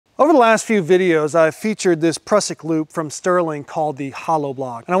Over the last few videos, I've featured this Prusik loop from Sterling called the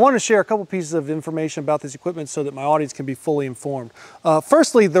Hollowblock. And I want to share a couple pieces of information about this equipment so that my audience can be fully informed.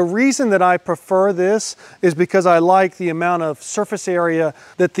 Firstly, the reason that I prefer this is because I like the amount of surface area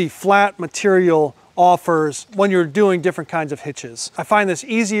that the flat material offers when you're doing different kinds of hitches. I find this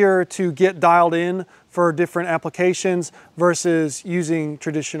easier to get dialed in for different applications versus using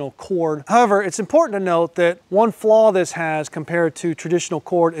traditional cord. However, it's important to note that one flaw this has compared to traditional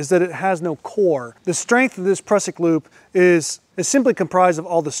cord is that it has no core. The strength of this Prusik loop is simply comprised of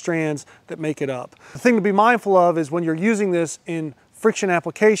all the strands that make it up. The thing to be mindful of is when you're using this in friction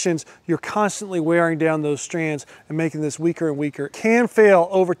applications, you're constantly wearing down those strands and making this weaker and weaker. It can fail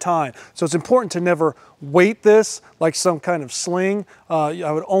over time, so it's important to never weight this like some kind of sling.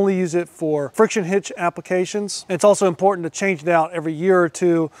 I would only use it for friction hitch applications. It's also important to change it out every year or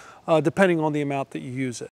two, depending on the amount that you use it.